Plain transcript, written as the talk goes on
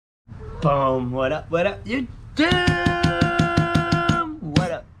Boom. What up, you dumb? What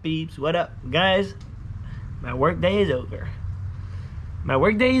up, peeps? What up, guys? My work day is over.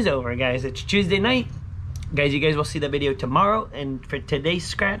 Guys. It's Tuesday night. Guys, you guys will see the video tomorrow. And for today's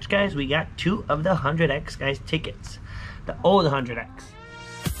scratch, guys, we got 2 of the 100X, guys, tickets. The old 100X.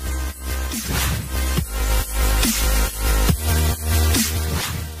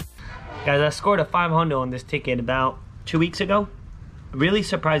 Guys, I scored a 500 on this ticket about 2 weeks ago. Really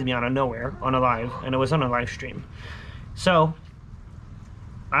surprised me out of nowhere on a live, and it was on a live stream. So,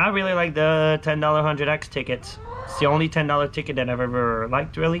 I really like the $10 100X tickets. It's the only $10 ticket that I've ever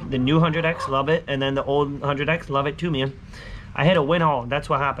liked, really. The new 100X, love it. And then the old 100X, love it too, man. I hit a win all. That's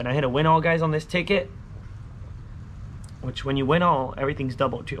what happened. I hit a win all, guys, on this ticket. Which, when you win all, everything's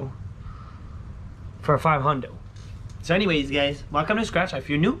double too. For a 500. So anyways, guys, welcome to Scratch Life. If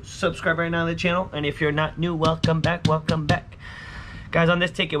you're new, subscribe right now to the channel. And if you're not new, welcome back, welcome back. Guys, on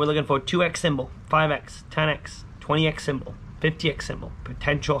this ticket, we're looking for 2X symbol, 5X, 10X, 20X symbol, 50X symbol,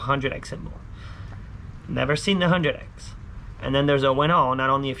 potential 100X symbol. Never seen the 100X. And then there's a win all. Not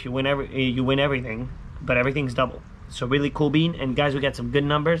only if you win everything, but everything's double. So really cool bean. And guys, we got some good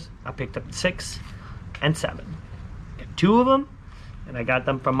numbers. I picked up 6 and 7. Got 2 of them. And I got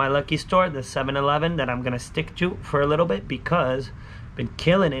them from my lucky store, the 7-Eleven, that I'm going to stick to for a little bit because I've been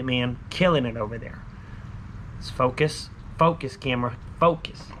killing it, man. Killing it over there. Let's focus. Focus, camera.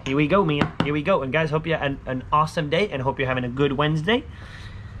 Focus. Here we go, man. Here we go. And guys, hope you had an awesome day and hope you're having a good Wednesday.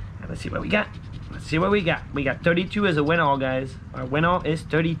 And let's see what we got. Let's see what we got. We got 32 as a win all, guys. Our win all is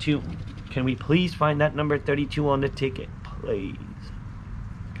 32. Can we please find that number 32 on the ticket? Please.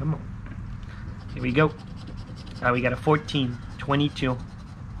 Come on. Here we go. We got a 14. 22.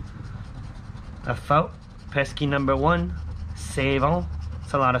 A fault. Pesky number 1. Save all.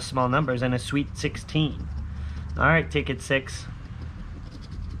 It's a lot of small numbers and a sweet 16. Alright, ticket 6.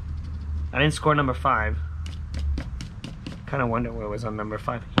 I didn't score number 5. Kind of wonder what was on number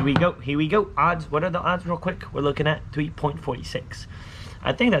 5. Here we go. Here we go. Odds. What are the odds real quick? We're looking at 3.46.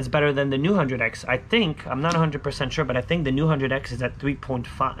 I think that's better than the new 100X. I think, I'm not 100% sure, but I think the new 100X is at 3.5.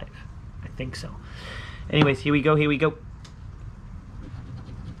 I think so. Anyways, here we go. Here we go.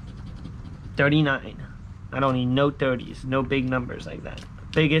 39. I don't need no 30s. No big numbers like that.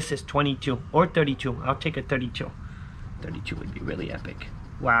 Biggest is 22 or 32. I'll take a 32. 32 would be really epic.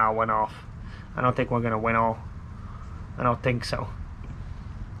 Wow, went off. I don't think we're going to win all. I don't think so.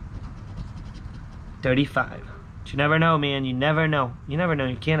 35. But you never know, man. You never know. You never know.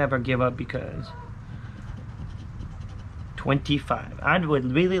 You can't ever give up because... 25. I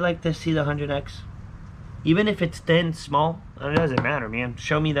would really like to see the 100X. Even if it's thin, small, it doesn't matter, man.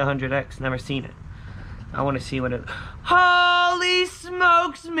 Show me the 100X. Never seen it. I want to see what it... Holy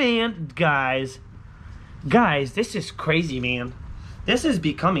smokes, man. Guys, this is crazy, man. This is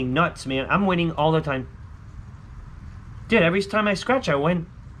becoming nuts, man. I'm winning all the time. Dude, every time I scratch, I win.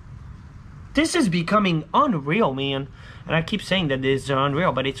 This is becoming unreal, man. And I keep saying that this is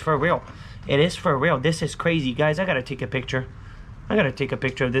unreal, but it's for real. It is for real. This is crazy. Guys, I got to take a picture. I gotta take a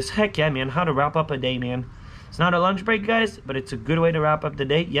picture of this. Heck yeah, man. How to wrap up a day, man. It's not a lunch break, guys, but it's a good way to wrap up the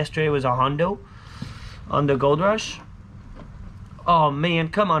day. Yesterday was a Hondo on the Gold Rush. Oh, man.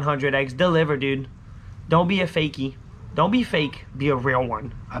 Come on, 100X. Deliver, dude. Don't be a fakey. Don't be fake. Be a real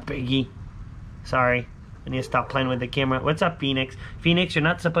one. A biggie. Sorry. I need to stop playing with the camera. What's up, Phoenix? Phoenix, you're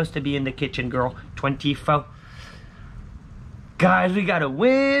not supposed to be in the kitchen, girl. 24. Guys, we gotta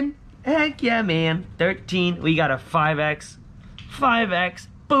win. Heck yeah, man. 13. We got a 5X. 5X,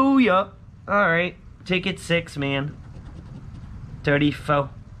 booyah. Alright, ticket 6, man. 34.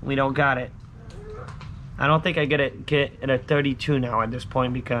 We don't got it. I don't think I get it a 32 now at this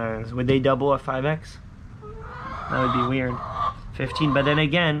point because would they double a 5X? That would be weird. 15, but then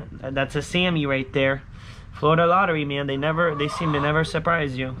again, that's a Sammy right there. Florida Lottery, man. They seem to never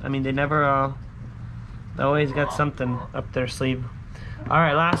surprise you. I mean, they always got something up their sleeve.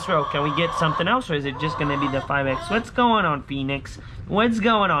 Alright, last row. Can we get something else or is it just going to be the 5X? What's going on, Phoenix? What's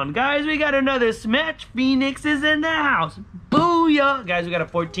going on? Guys, we got another smash. Phoenix is in the house. Booyah! Guys, we got a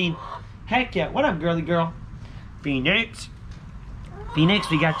 14. Heck yeah. What up, girly girl? Phoenix. Phoenix,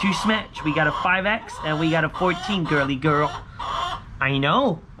 we got 2 smash. We got a 5X and we got a 14, girly girl. I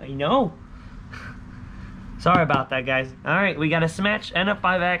know. I know. Sorry about that, guys. Alright, we got a smash and a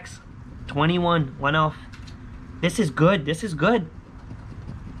 5X. 21. Went off. This is good. This is good.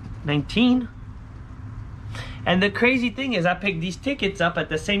 19. And the crazy thing is I picked these tickets up at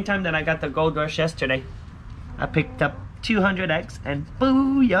the same time that I got the Gold Rush yesterday. I picked up 200X and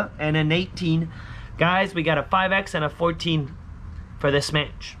booyah and an 18. Guys, we got a 5X and a 14 for this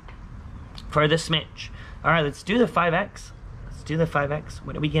match. For this match. Alright, let's do the 5X. Let's do the 5X.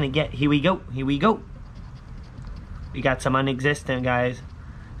 What are we gonna get? Here we go. Here we go. We got some unexistent, guys.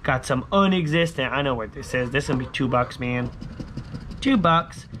 Got some unexistent. I know what this is. This is gonna be $2, man.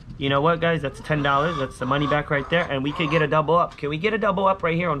 $2. You know what, guys? That's $10. That's the money back right there. And we could get a double up. Can we get a double up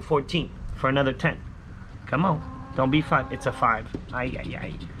right here on 14 for another 10? Come on. Don't be 5. It's a 5. Ay, ay,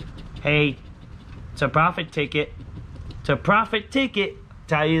 ay. Hey, it's a profit ticket. It's a profit ticket.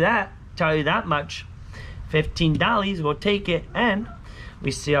 Tell you that. Tell you that much. $15. We'll take it. And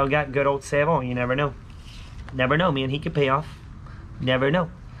we still got good old Savon. You never know. Never know, man. He could pay off. Never know.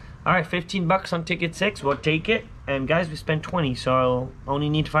 All right, $15 on ticket 6. We'll take it. And guys, we spent 20, so only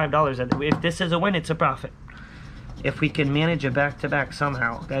need $5. If this is a win, it's a profit. If we can manage a back-to-back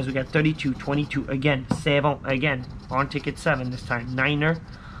somehow. Guys, we got 32, 22 again. Savon again on ticket 7 this time. 9er,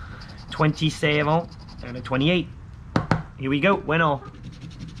 20 Savon, and a 28. Here we go. Win all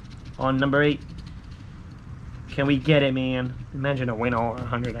on number 8. Can we get it, man? Imagine a win all or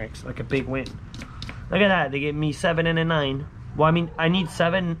 100x, like a big win. Look at that. They gave me 7 and a 9. Well, I mean, I need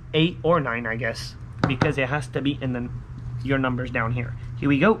 7, 8, or 9, I guess, because it has to be in your numbers down here. Here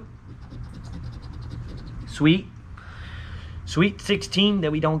we go. Sweet. Sweet 16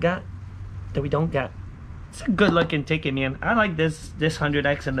 that we don't got. It's a good looking ticket, man. I like this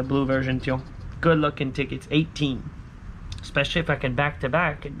 100x in the blue version too. Good looking tickets. 18. Especially if I can back to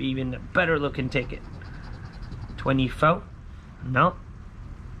back, it'd be even a better looking ticket. 24. No.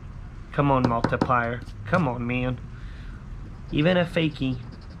 Come on, multiplier. Come on, man. Even a fakie.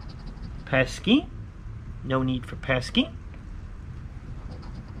 Pesky. No need for pesky.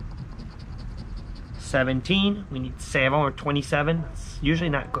 17. We need 7 or 27. It's usually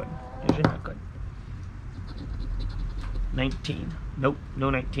not good. Usually not good. 19. Nope, no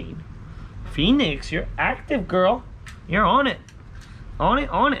 19. Phoenix, you're active, girl. You're on it. On it,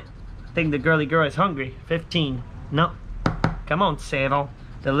 on it. I think the girly girl is hungry. 15. No. Come on, Savo.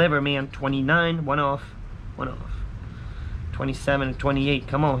 Deliver, man. 29. One off. One off. 27 and 28.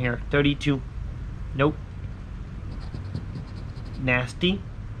 Come on here. 32. Nope. Nasty.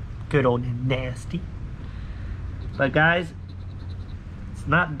 Good old nasty. But guys, it's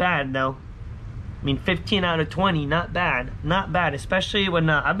not bad though. I mean, 15 out of 20, not bad. Not bad, especially when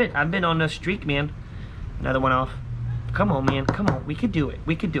I've been on a streak, man. Another one off. Come on, man. Come on. We could do it.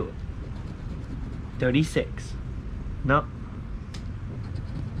 We could do it. 36. Nope.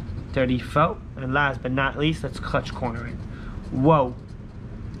 34. And last but not least, let's clutch corner it. Whoa.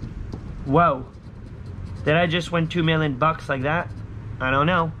 Whoa. Did I just win $2 million like that? I don't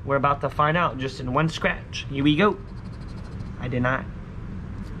know. We're about to find out just in one scratch. Here we go. I did not.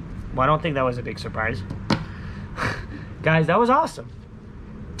 Well, I don't think that was a big surprise. Guys, that was awesome.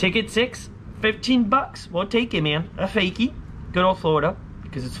 Ticket 6, $15. We'll take it, man. A fakie. Good old Florida,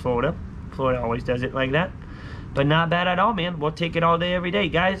 because it's Florida. Florida always does it like that. But not bad at all, man. We'll take it all day, every day.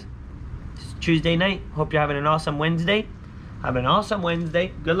 Guys, it's Tuesday night. Hope you're having an awesome Wednesday. Have an awesome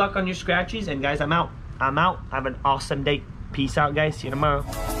Wednesday. Good luck on your scratchies. And guys, I'm out. I'm out. Have an awesome day. Peace out, guys. See you tomorrow.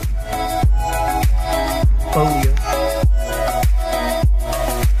 Oh, yeah.